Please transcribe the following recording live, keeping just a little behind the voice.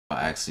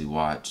actually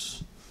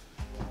watch.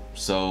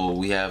 So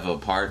we have a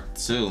part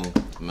 2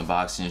 of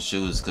boxing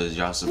shoes because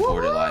y'all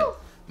supported like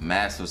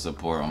massive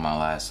support on my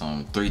last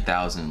one.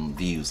 3,000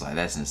 views, like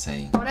that's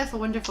insane. Oh, that's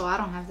wonderful. I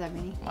don't have that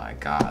many. My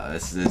God,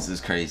 this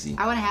is crazy.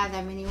 I want to have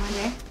that many one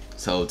day.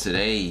 So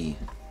today,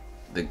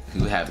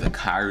 we have the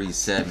Kyrie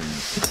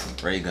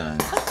 7's Rayguns.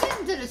 Let's get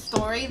into the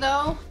story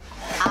though.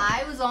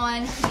 I was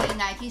on the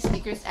Nike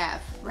sneakers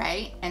app,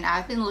 right? And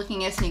I've been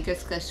looking at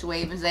sneakers because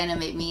Shuaib and Zaina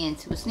made me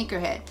into a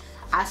sneakerhead.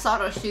 I saw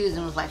those shoes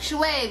and was like,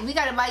 Shuaib, we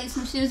gotta buy you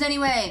some shoes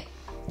anyway.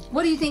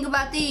 What do you think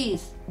about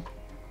these?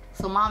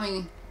 So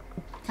mommy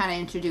kind of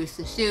introduced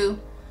the shoe.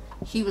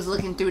 She was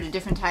looking through the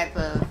different type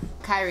of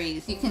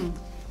Kyries. You can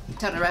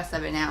tell the rest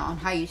of it now on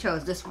how you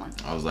chose this one.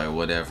 I was like,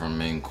 whatever, I'm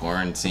in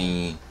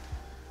quarantine.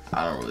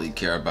 I don't really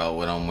care about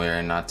what I'm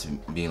wearing, not to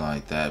be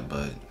like that,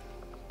 but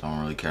don't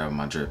really care about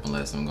my drip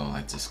unless I'm going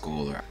like to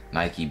school. Or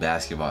Nike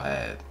basketball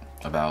ad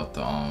about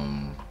the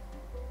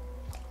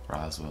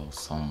Roswell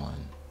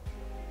someone.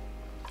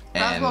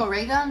 And Roswell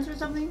Rayguns or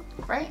something,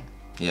 right?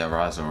 Yeah,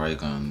 Roswell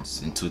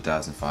Rayguns in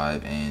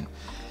 2005, and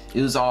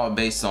it was all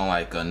based on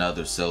like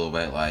another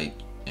silhouette, like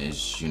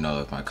as you know,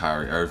 like my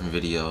Kyrie Irving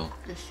video.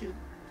 The shoe.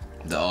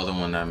 The other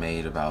one I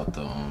made about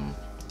the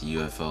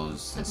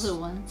UFOs. The blue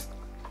ones.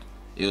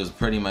 It was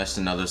pretty much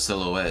another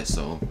silhouette,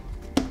 so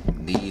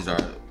these are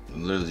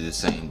literally the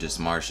same, just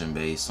Martian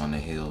based on the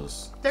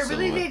heels. They're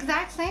really the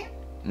exact same?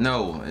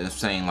 No, it's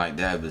saying like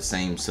that, but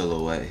same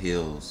silhouette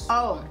heels.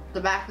 Oh, the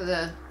back of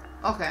the,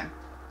 okay,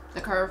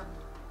 the curve.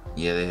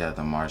 Yeah, they have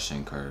the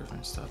Martian curve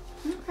and stuff.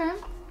 Okay.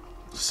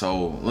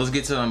 So let's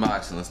get to the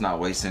unboxing. Let's not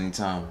waste any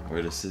time.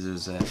 Where the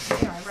scissors at?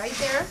 They are right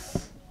there.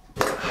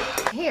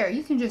 Here,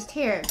 you can just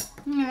tear it.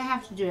 You don't even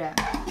have to do that.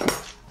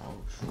 Oh,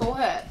 Go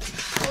ahead.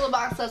 Pull the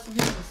box up so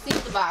people can see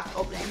the box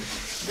opening.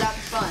 That's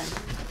fun.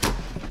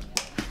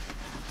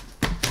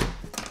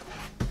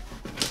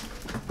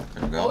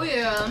 There we go. Oh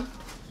yeah.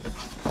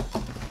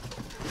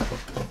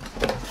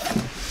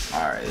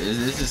 Alright,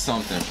 this is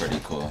something pretty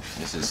cool.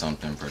 This is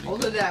something pretty cool.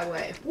 Hold it that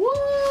way.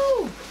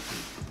 Woo!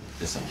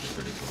 This is something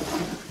pretty cool.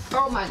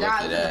 Oh my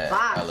God, look at the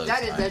box.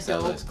 That is a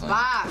dope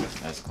box.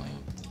 That's clean.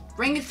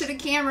 Bring it to the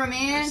camera,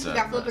 man. You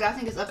gotta flip it. I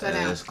think it's upside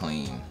down. That's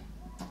clean.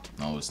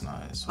 No, it's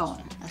not. It's oh,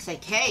 I say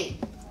K.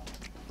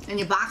 And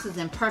your box is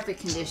in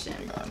perfect condition.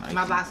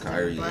 My box is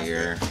Kyrie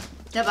here.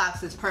 That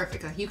box is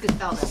perfect. You can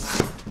sell that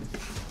box.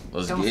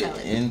 Let's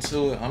get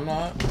into it. I'm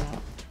not.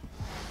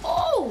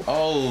 Oh!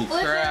 Oh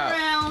flip crap! It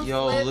around,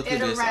 yo, look at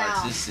this around.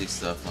 artistic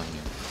stuff on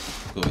here.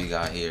 What we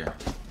got here?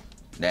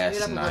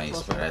 That's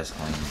nice, but that's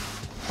clean.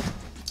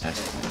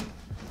 That's clean.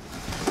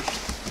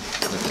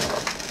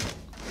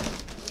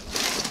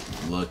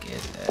 Look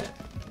at that.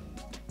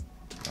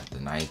 Got the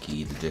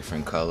Nike, the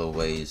different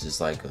colorways. It's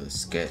like a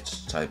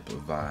sketch type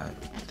of vibe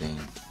thing.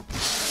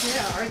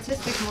 Yeah,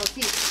 artistic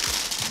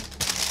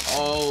motif.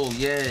 Oh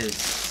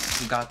yes,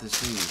 we got the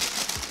shoes.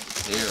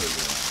 There we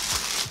go.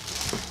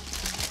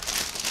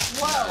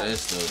 Whoa. Yeah,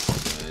 this looks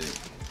good.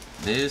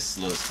 This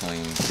looks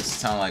clean.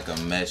 It's kind of like a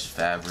mesh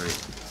fabric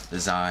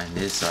design.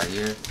 This right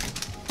here.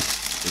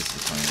 This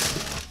is clean.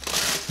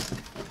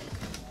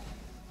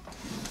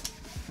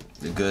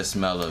 The good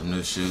smell of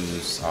new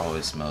shoes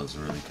always smells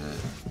really good.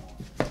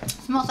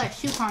 Smells like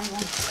shoe carnival.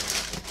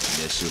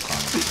 Yeah, shoe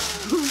carnival.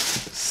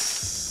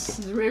 It's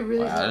really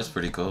wow, that's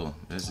pretty cool.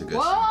 This is a good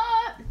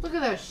what? shoe. Look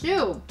at that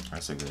shoe.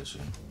 That's a good shoe.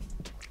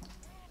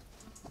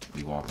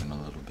 Be walking a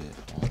little bit,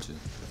 won't you?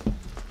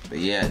 But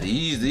yeah,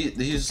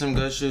 these are some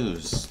good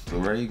shoes. The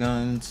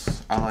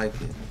Rayguns, I like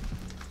it.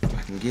 If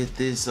I can get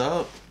this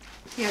up.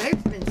 Yeah,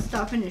 they've been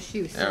stuffing the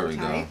shoe so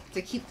tight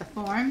to keep the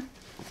form.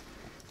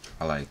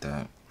 I like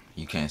that.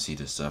 You can't see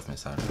the stuff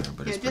inside of there,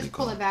 but it's pretty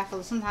cool. Just pull it back a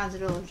little. Sometimes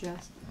it'll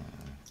adjust.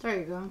 There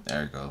you go.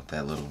 There you go.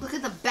 That little. Look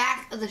at the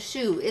back of the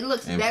shoe. It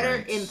looks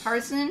better in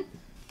person.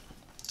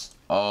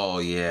 Oh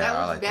yeah, that looks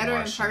I like better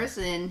in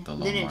person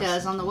than it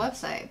does on the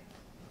website.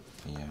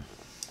 Yeah.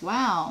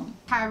 Wow.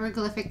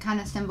 Hieroglyphic kind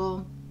of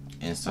symbol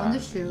inside on the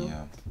shoe.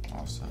 Yeah.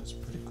 Also, it's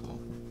pretty cool.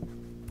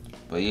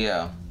 But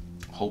yeah,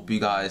 hope you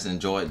guys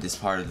enjoyed this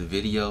part of the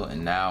video,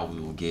 and now we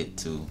will get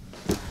to.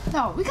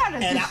 No, we gotta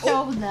just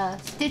show the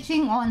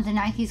stitching on the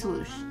Nike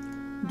swoosh.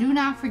 Do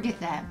not forget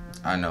that.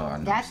 I know.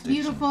 That's stitching.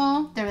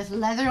 Beautiful. There is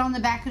leather on the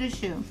back of the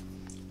shoe.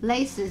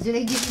 Laces. Do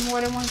they give you more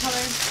than one color?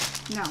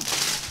 No.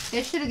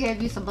 They should have gave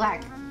you some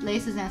black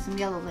laces and some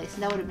yellow laces.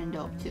 That would have been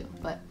dope too.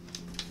 But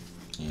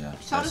yeah.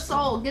 Show the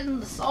sole. Give them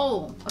the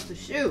sole of the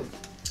shoe.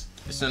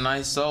 It's a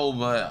nice sole,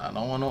 but I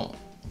don't want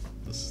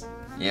to.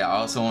 Yeah, I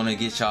also want to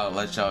get y'all,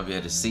 let y'all be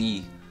able to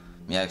see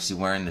me actually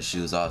wearing the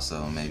shoes.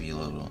 Also, maybe a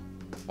little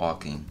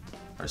walking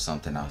or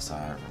something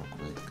outside real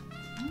quick.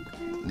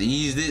 Okay.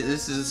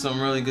 This is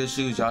some really good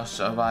shoes. Y'all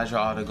should advise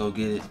y'all to go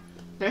get it.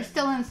 They're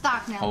still in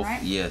stock now,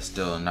 right? Yeah,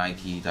 still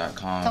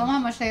Nike.com. Tell them how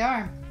much they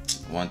are.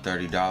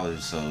 $130,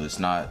 so it's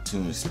not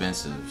too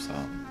expensive. So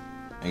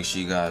make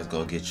sure you guys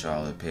go get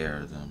y'all a pair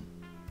of them.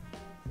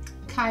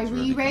 Kyrie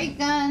really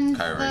Rayguns,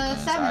 Kyrie the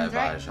Rayguns. 7's,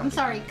 right? I'm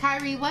sorry,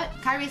 Kyrie what?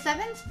 Kyrie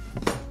 7's?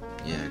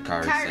 Yeah,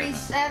 Kyrie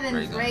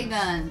 7's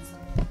Rayguns.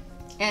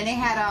 And they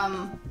had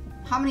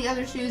How many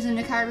other shoes in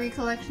the Kyrie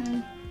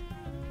collection?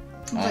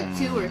 It's like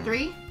 2 or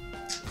 3?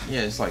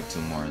 Yeah, it's like 2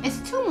 more. It's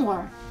 2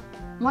 more.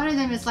 One of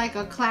them is like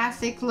a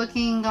classic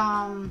looking,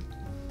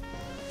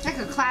 like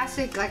a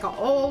classic, like an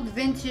old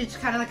vintage,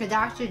 kind of like a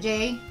Dr.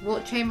 J,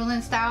 Wilt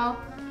Chamberlain style.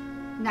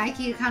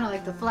 Nike, kind of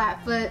like the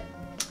flat foot.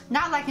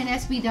 Not like an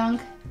SB Dunk,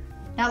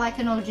 not like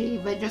an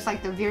OG, but just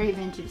like the very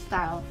vintage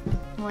style.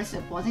 More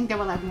simple. I think they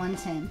were like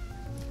 110.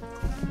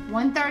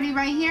 130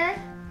 right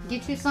here.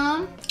 Get you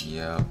some.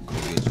 Yeah, go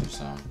get you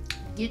some.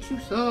 Get you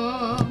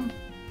some.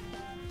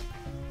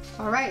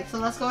 Alright, so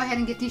let's go ahead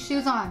and get these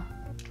shoes on.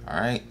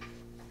 Alright,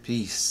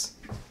 peace.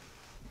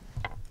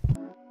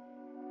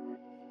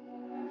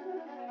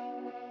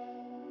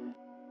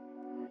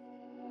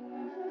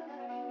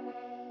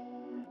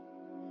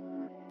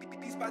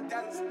 These my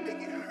dollars make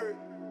it hurt.